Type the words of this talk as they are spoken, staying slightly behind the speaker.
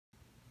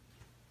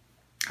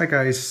Hi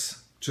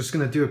guys, just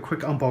gonna do a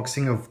quick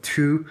unboxing of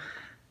two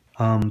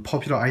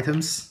popular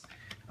items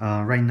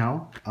right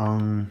now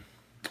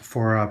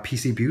for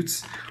PC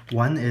builds.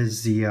 One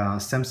is the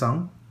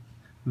Samsung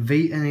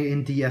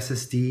VNAD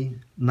SSD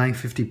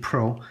 950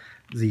 Pro,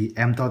 the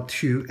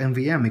M.2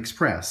 NVMe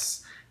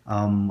Express.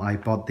 I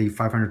bought the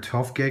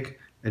 512 gig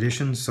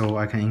edition so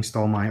I can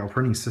install my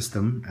operating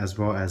system as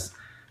well as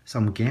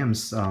some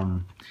games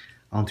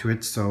onto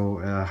it, so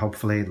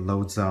hopefully it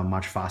loads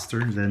much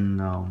faster than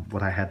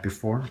what I had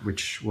before,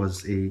 which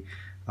was a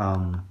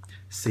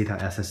SATA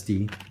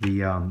SSD, the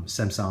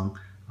Samsung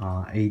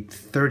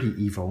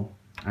 830 EVO.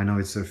 I know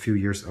it's a few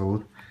years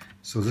old,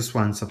 so this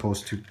one's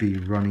supposed to be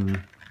running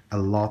a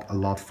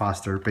lot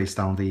faster based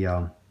on the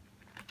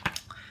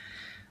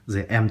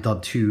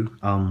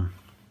M.2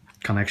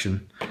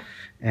 connection.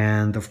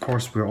 And of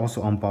course, we'll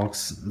also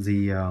unbox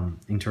the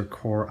Intel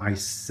Core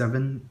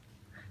i7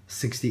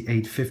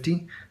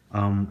 6850.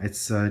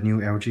 It's a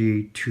new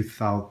LG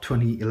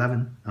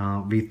 2011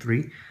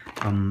 V3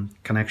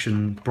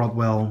 connection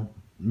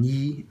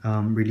Broadwell-E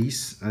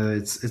release.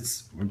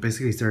 It's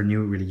basically their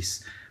new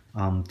release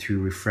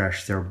to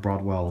refresh their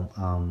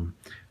Broadwell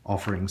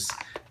offerings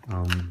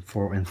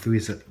for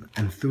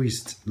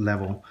enthusiast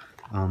level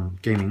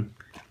gaming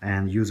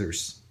and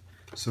users.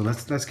 So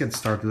let's get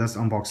started. Let's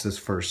unbox this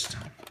first.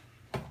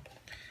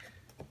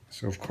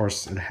 So of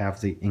course it have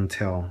the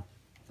Intel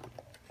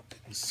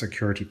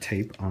security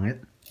tape on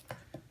it.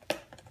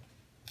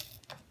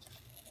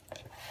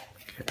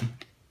 Okay.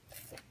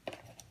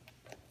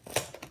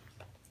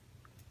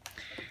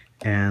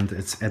 And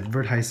it's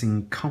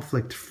advertising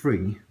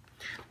conflict-free,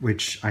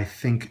 which I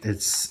think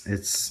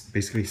it's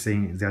basically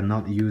saying they're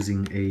not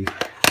using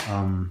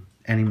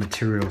any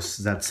materials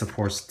that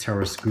supports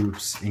terrorist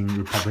groups in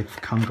Republic of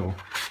Congo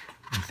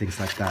and things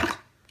like that.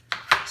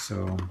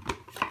 So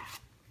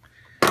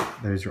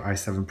there's your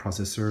i7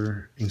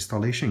 processor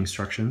installation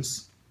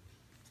instructions.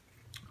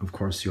 Of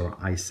course, your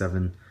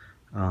i7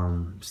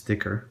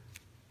 sticker.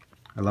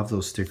 I love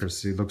those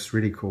stickers. It looks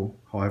really cool.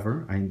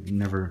 However, I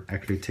never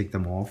actually take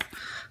them off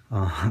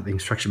the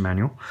instruction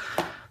manual.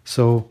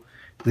 So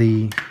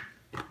the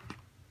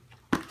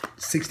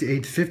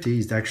 6850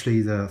 is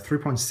actually the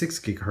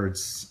 3.6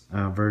 gigahertz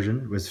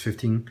version with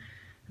 15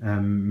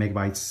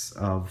 megabytes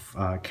of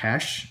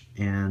cache,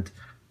 and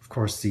of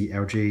course the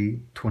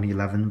LG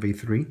 2011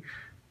 V3.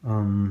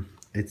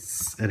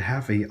 It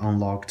have a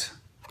unlocked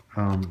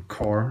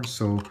core,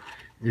 so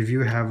if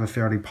you have a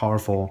fairly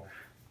powerful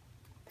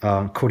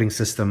cooling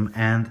system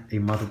and a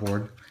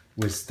motherboard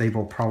with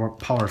stable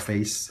power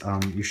phase,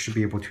 you should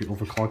be able to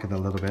overclock it a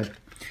little bit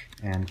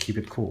and keep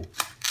it cool.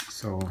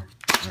 So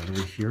right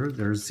over here,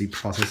 there's the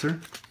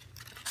processor.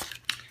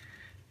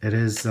 It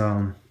is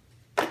like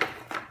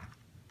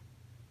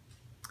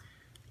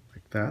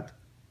that.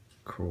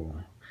 Cool.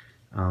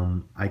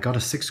 I got a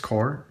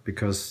 6-core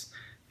because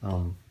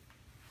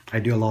I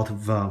do a lot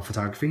of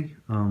photography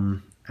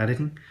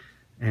editing,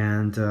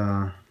 and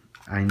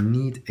I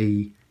need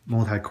a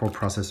multi-core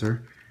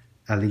processor,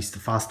 at least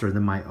faster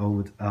than my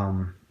old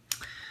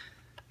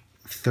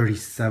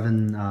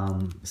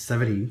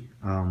 3770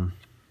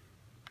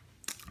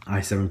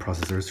 i7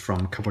 processors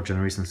from a couple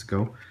generations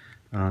ago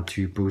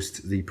to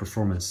boost the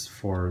performance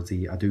for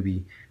the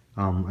Adobe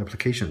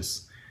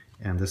applications.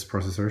 And this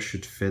processor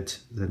should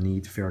fit the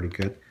need fairly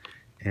good.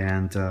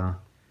 And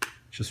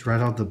just right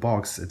out the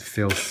box, it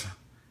feels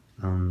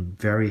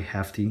very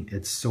hefty.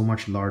 It's so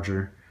much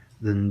larger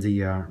than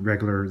the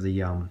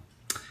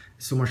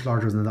so much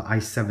larger than the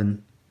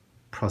i7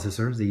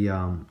 processor, the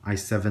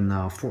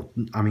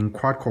i7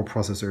 quad-core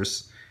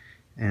processors,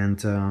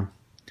 and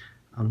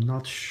I'm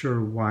not sure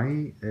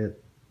why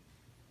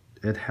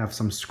it have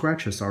some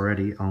scratches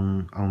already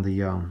on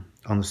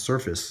the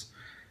surface.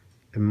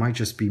 It might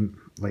just be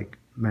like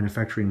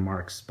manufacturing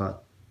marks,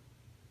 but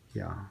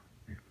yeah,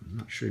 I'm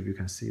not sure if you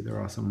can see there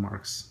are some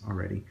marks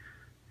already,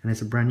 and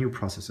it's a brand new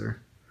processor,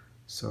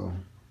 so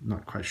I'm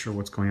not quite sure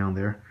what's going on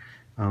there.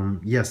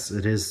 Yes,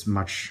 it is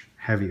much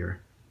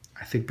heavier.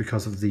 I think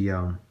because of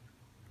the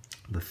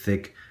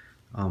thick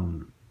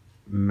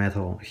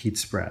metal heat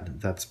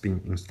spread that's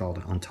being installed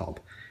on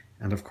top,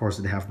 and of course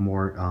they have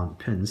more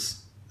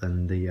pins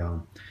than the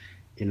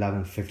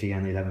 1150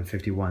 and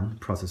 1151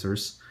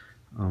 processors,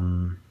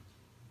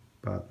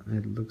 but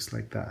it looks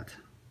like that.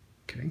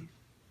 Okay,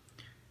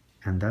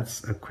 and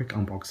that's a quick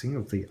unboxing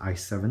of the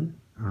i7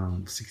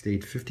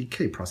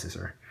 6850K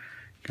processor.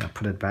 Gonna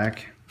put it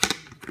back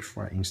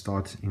before I install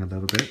it in a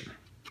little bit.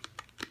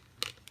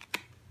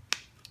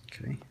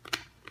 Okay.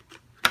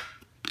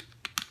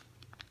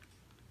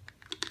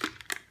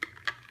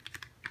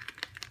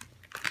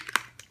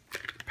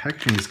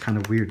 Packaging is kind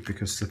of weird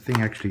because the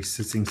thing actually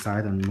sits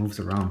inside and moves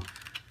around,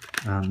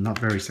 not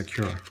very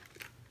secure.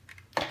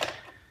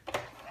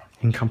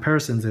 In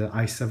comparison, the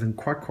i7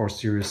 quad-core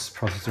series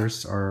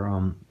processors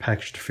are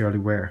packaged fairly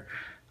well.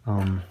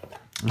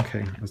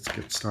 Okay, let's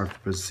get started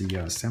with the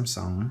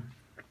Samsung.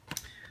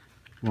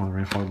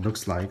 Wondering how it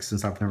looks like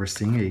since I've never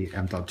seen a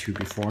M.2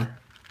 before.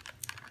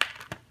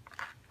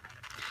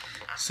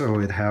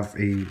 So it have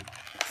a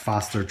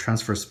faster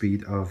transfer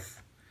speed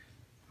of,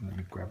 let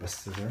me grab a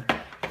scissor.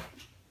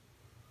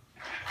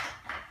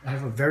 I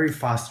have a very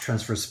fast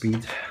transfer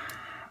speed.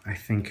 I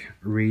think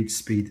read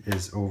speed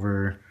is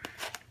over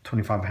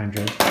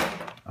 2500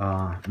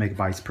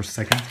 megabytes per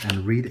second,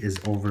 and read is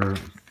over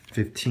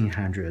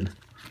 1500.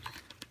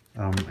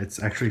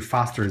 It's actually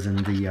faster than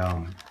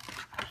the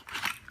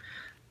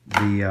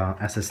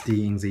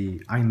SSD in the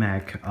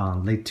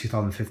iMac late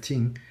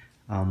 2015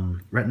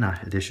 Retina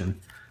edition.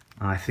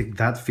 I think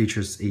that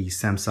features a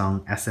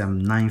Samsung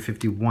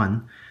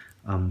SM951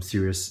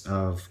 series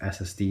of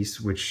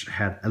SSDs, which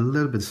had a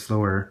little bit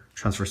slower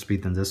transfer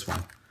speed than this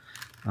one.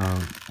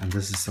 And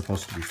this is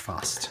supposed to be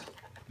fast.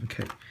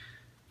 Okay,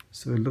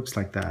 so it looks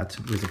like that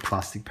with the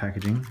plastic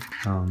packaging.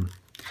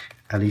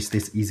 At least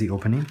it's easy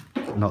opening,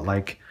 not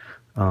like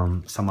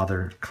some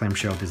other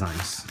clamshell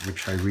designs,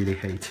 which I really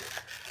hate.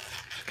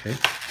 Okay.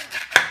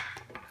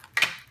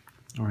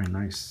 All right,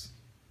 nice.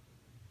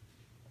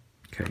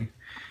 Okay.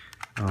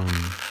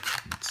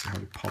 Let's see how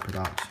we pop it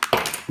out.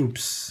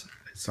 Oops,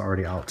 it's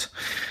already out.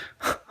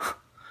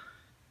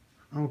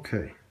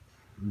 Okay,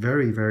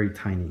 very, very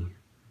tiny.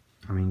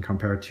 I mean,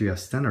 compared to a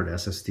standard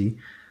SSD,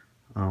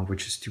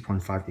 which is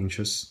 2.5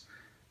 inches,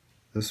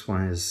 this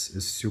one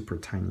is super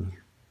tiny.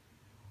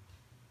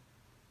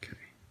 Okay,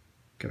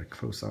 get a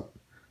close up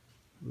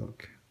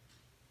look.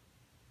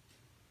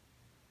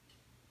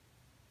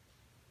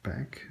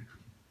 Back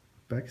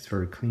is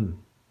very clean.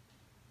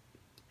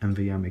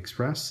 NVMe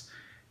Express,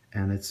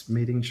 and it's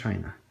made in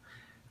China.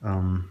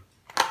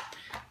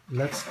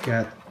 Let's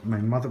get my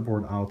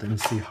motherboard out and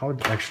see how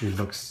it actually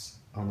looks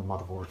on the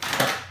motherboard.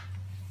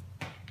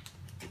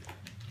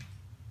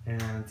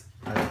 And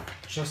I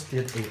just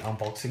did a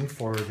unboxing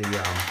for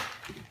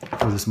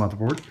this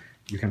motherboard.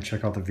 You can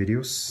check out the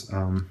videos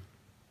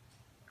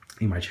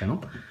in my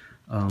channel.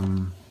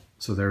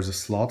 So there's a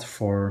slot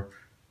for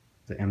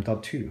the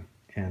M.2,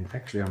 and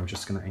actually I'm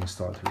just gonna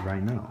install it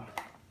right now.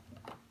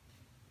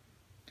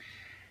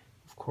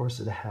 Of course,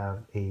 it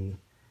have a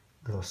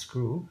little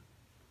screw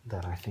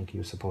that I think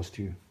you're supposed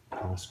to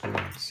unscrew.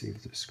 Let's see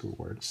if the screw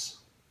works.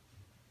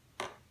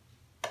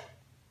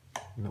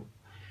 Nope,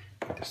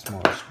 with a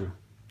smaller screw.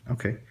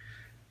 Okay,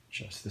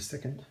 just a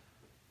second.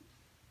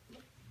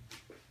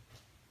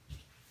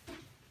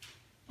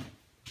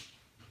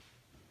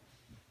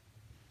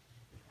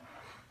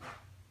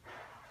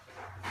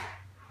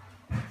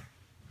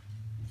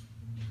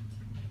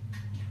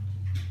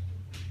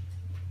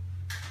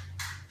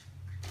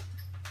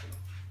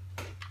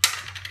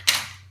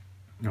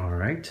 All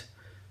right,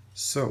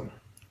 so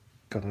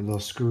got a little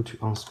screw to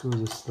unscrew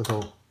this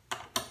little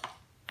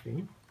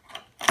thing.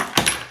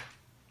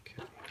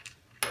 Okay.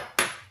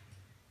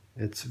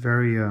 It's a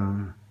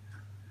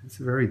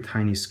very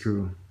tiny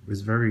screw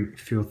with very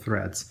few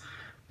threads,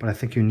 but I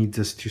think you need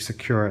this to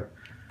secure it.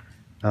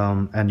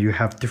 And you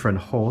have different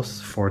holes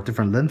for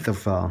different length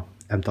of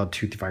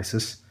M.2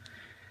 devices.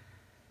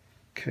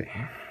 Okay,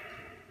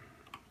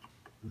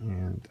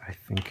 and I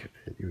think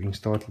you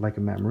install it like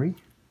a memory.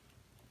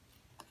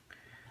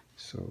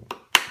 So,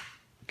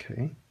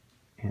 okay,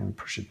 and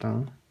push it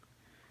down,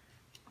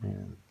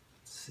 and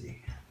let's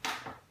see.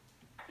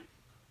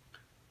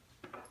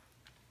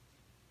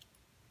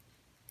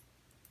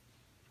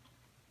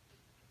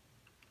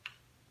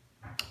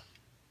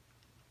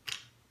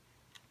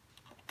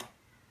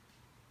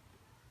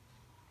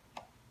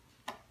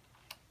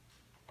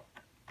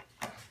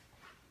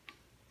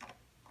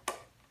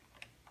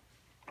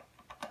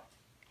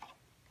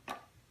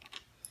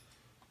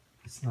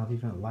 It's not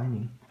even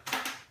aligning.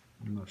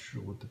 I'm not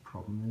sure what the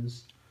problem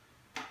is.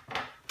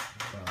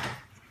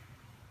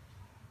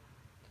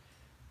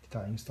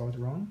 Did I install it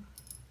wrong?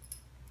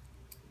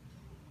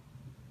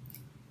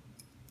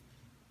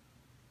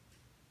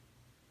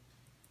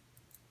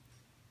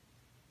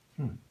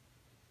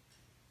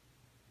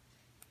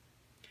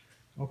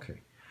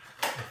 Okay.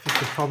 I think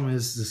the problem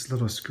is this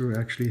little screw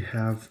actually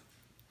have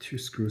two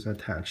screws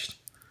attached.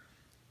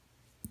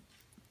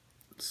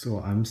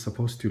 So I'm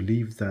supposed to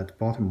leave that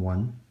bottom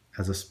one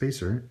as a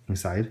spacer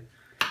inside,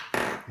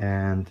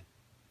 and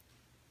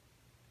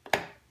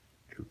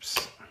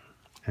oops,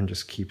 and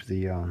just keep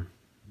the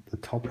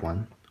top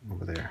one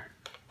over there,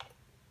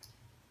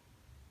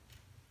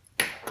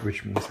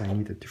 which means I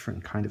need a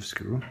different kind of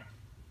screw.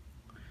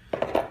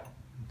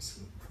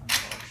 Let's find a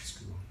large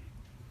screw.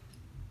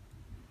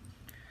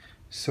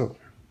 So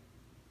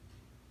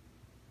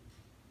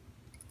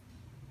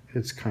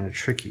it's kind of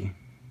tricky,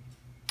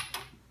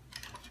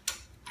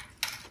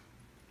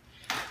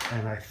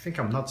 and I think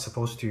I'm not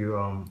supposed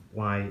to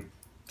when I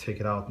take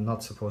it out, I'm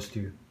not supposed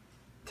to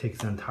take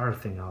the entire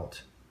thing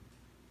out.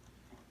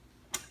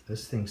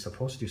 This thing's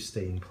supposed to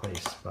stay in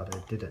place, but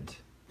it didn't.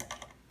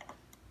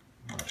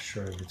 I'm not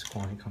sure if it's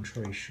quality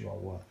control issue or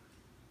what.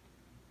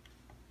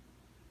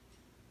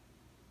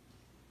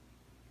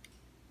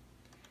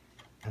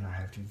 And I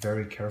have to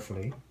very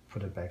carefully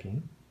put it back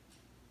in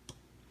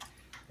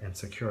and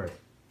secure it.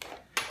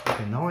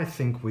 Okay, now I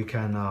think we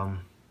can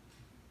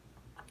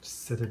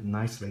sit it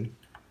nicely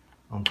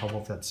on top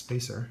of that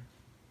spacer.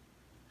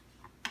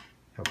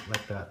 Yep,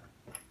 like that.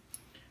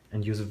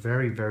 and use a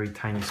very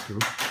tiny screw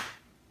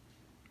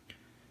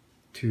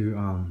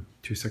to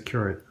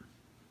secure it.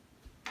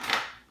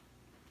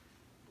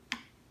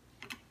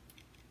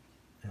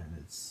 And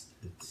it's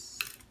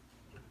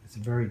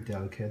very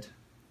delicate.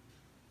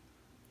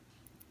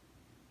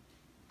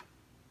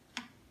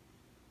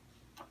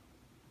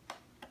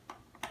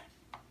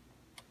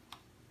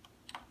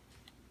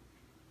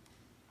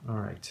 All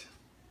right,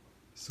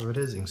 so it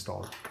is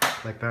installed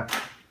like that.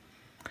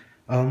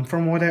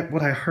 From what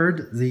I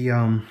heard, the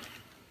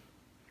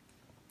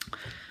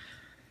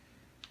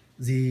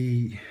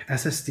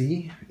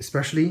SSD,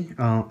 especially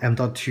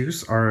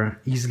M.2s, are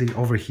easily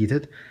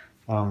overheated.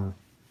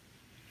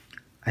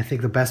 I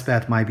think the best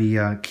bet might be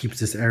keep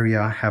this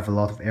area have a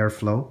lot of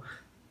airflow.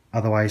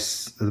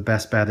 Otherwise, the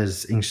best bet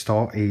is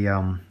install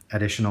a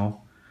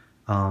additional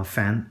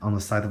fan on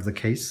the side of the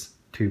case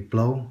to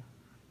blow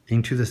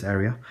into this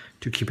area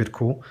to keep it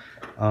cool.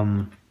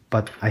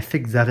 But I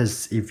think that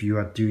is if you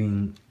are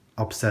doing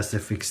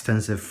obsessive,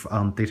 extensive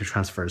data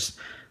transfers.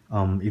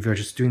 If you're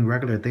just doing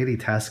regular daily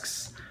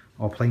tasks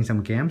or playing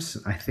some games,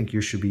 I think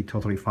you should be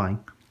totally fine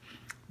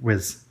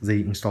with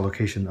the install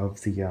location of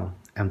the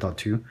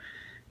M.2.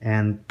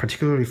 And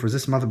particularly for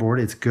this motherboard,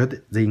 it's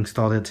good they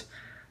installed it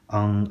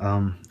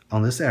on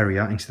this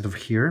area instead of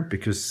here,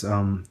 because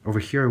over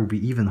here it will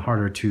be even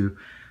harder to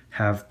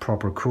have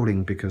proper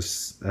cooling,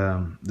 because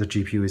the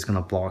GPU is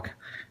gonna block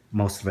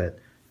most of it,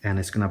 and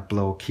it's gonna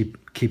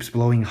keeps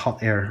blowing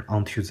hot air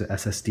onto the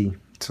SSD.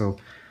 So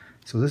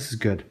this is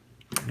good.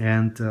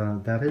 And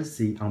that is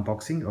the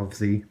unboxing of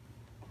the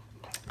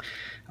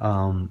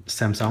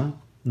Samsung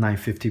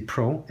 950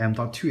 Pro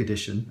M.2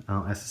 edition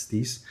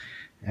SSDs,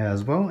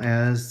 as well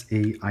as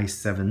a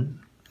i7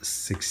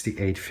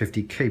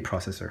 6850K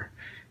processor.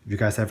 If you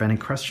guys have any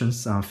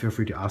questions, feel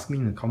free to ask me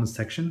in the comment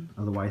section.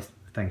 Otherwise,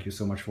 thank you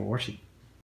so much for watching.